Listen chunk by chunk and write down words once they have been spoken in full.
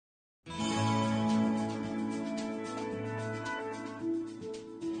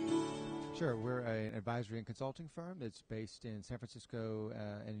Sure. We're an advisory and consulting firm that's based in San Francisco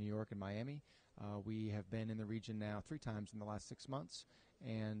and New York and Miami. We have been in the region now 3 times in the last 6 months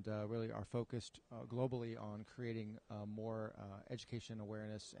and really are focused globally on creating more education,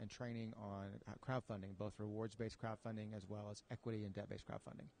 awareness, and training on crowdfunding, both rewards-based crowdfunding as well as equity and debt-based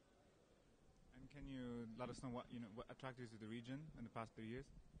crowdfunding. And can you let us know what attracted you to the region in the past 3 years?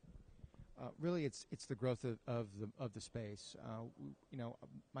 Really, it's the growth of the space.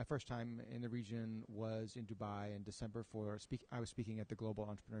 My first time in the region was in Dubai in December I was speaking at the Global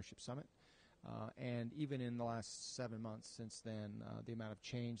Entrepreneurship Summit, and even in the last 7 months since then, the amount of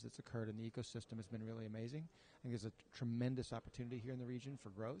change that's occurred in the ecosystem has been really amazing. I think there's a tremendous opportunity here in the region for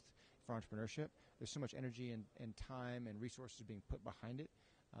growth, for entrepreneurship. There's so much energy and time and resources being put behind it.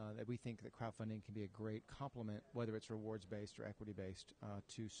 That we think that crowdfunding can be a great complement, whether it's rewards-based or equity-based,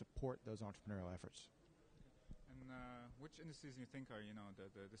 to support those entrepreneurial efforts. And which industries do you think are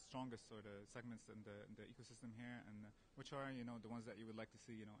the strongest or the segments in the ecosystem here, and which are the ones that you would like to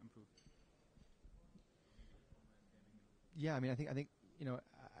see improve? Yeah, I think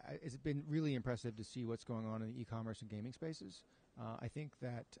it's been really impressive to see what's going on in the e-commerce and gaming spaces. I think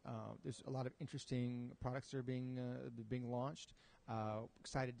that there's a lot of interesting products that are being launched.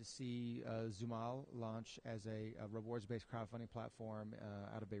 Excited to see Zumal launch as a rewards-based crowdfunding platform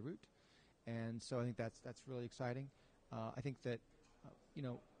out of Beirut, and so I think that's really exciting. I think that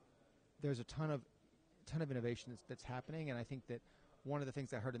there's a ton of innovation that's happening, and I think that one of the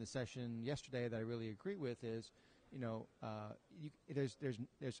things I heard in the session yesterday that I really agree with is,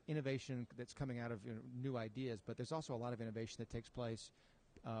 there's innovation that's coming out of new ideas, but there's also a lot of innovation that takes place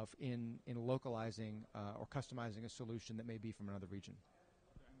in localizing or customizing a solution that may be from another region.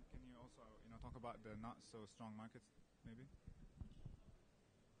 And can you also talk about the not so strong markets, maybe?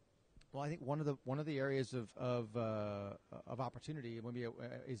 Well, I think one of the areas of opportunity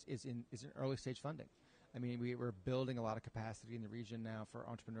is in early stage funding. I mean, we're building a lot of capacity in the region now for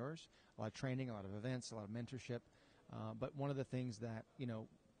entrepreneurs, a lot of training, a lot of events, a lot of mentorship. But one of the things that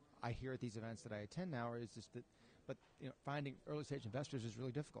I hear at these events that I attend now is just that, finding early stage investors is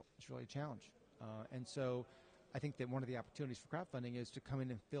really difficult. It's really a challenge, and so I think that one of the opportunities for crowdfunding is to come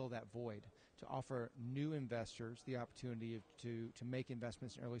in and fill that void, to offer new investors the opportunity to make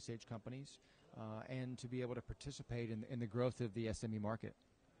investments in early stage companies, and to be able to participate in the growth of the SME market.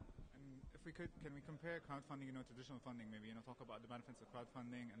 If we could, can we compare crowdfunding, traditional funding, maybe, talk about the benefits of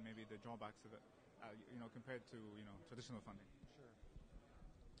crowdfunding and maybe the drawbacks of it, compared to, traditional funding? Sure.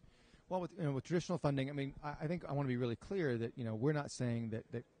 Well, with traditional funding, I think I want to be really clear that, we're not saying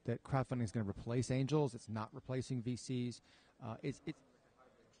that crowdfunding is going to replace angels. It's not replacing VCs.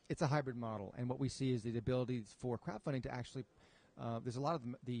 It's a hybrid model, and what we see is the ability for crowdfunding to actually, there's a lot of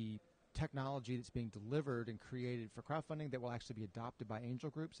the technology that's being delivered and created for crowdfunding that will actually be adopted by angel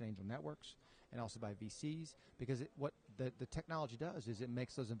groups and angel networks and also by VCs, because what the technology does is it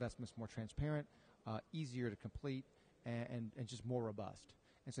makes those investments more transparent, easier to complete, and just more robust.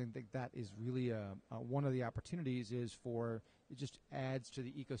 And so I think that is really one of the opportunities is for it just adds to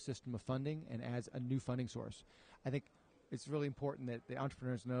the ecosystem of funding and adds a new funding source. I think it's really important that the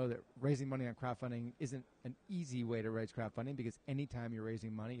entrepreneurs know that raising money on crowdfunding isn't an easy way to raise crowdfunding, because anytime you're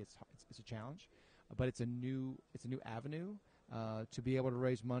raising money, it's a challenge. But it's a new avenue to be able to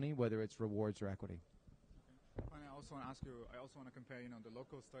raise money, whether it's rewards or equity. Okay. And I also want to ask you. I also want to compare, the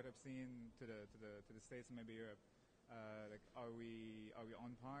local startup scene to the States and maybe Europe. Are we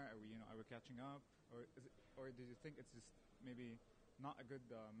on par? Are we catching up, or do you think it's just maybe not a good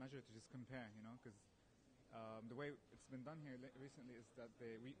measure to just compare? Because the way it's been done here recently is that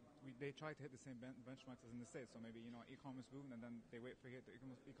they try to hit the same benchmarks as in the States. So maybe e-commerce boom, and then they wait for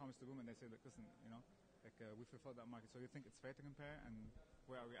e-commerce to boom, and they say, look, listen, we fulfilled that market. So you think it's fair to compare, and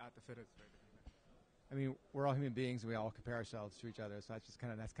where are we at the fit? It's fair to compare. We're all human beings, and we all compare ourselves to each other. So that's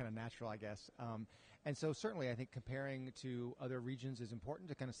kind of natural, I guess. And so certainly, I think comparing to other regions is important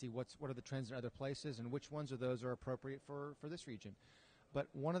to kind of see what are the trends in other places and which ones of those are appropriate for this region. But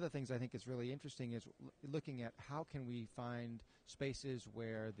one of the things I think is really interesting is looking at how can we find spaces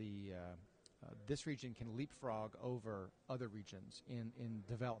where this region can leapfrog over other regions in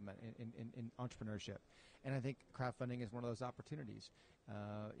development, in entrepreneurship. And I think crowdfunding is one of those opportunities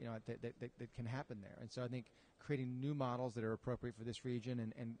that can happen there. And so I think creating new models that are appropriate for this region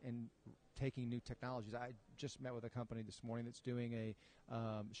and taking new technologies. I just met with a company this morning that's doing a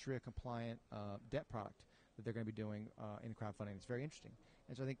Sharia-compliant debt product that they're going to be doing in crowdfunding. It's very interesting.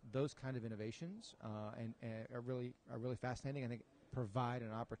 And so I think those kind of innovations are really fascinating. I think provide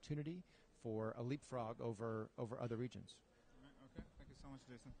an opportunity for a leapfrog over other regions. Okay. Thank you so much,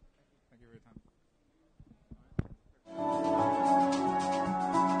 Jason. Thank you for your time.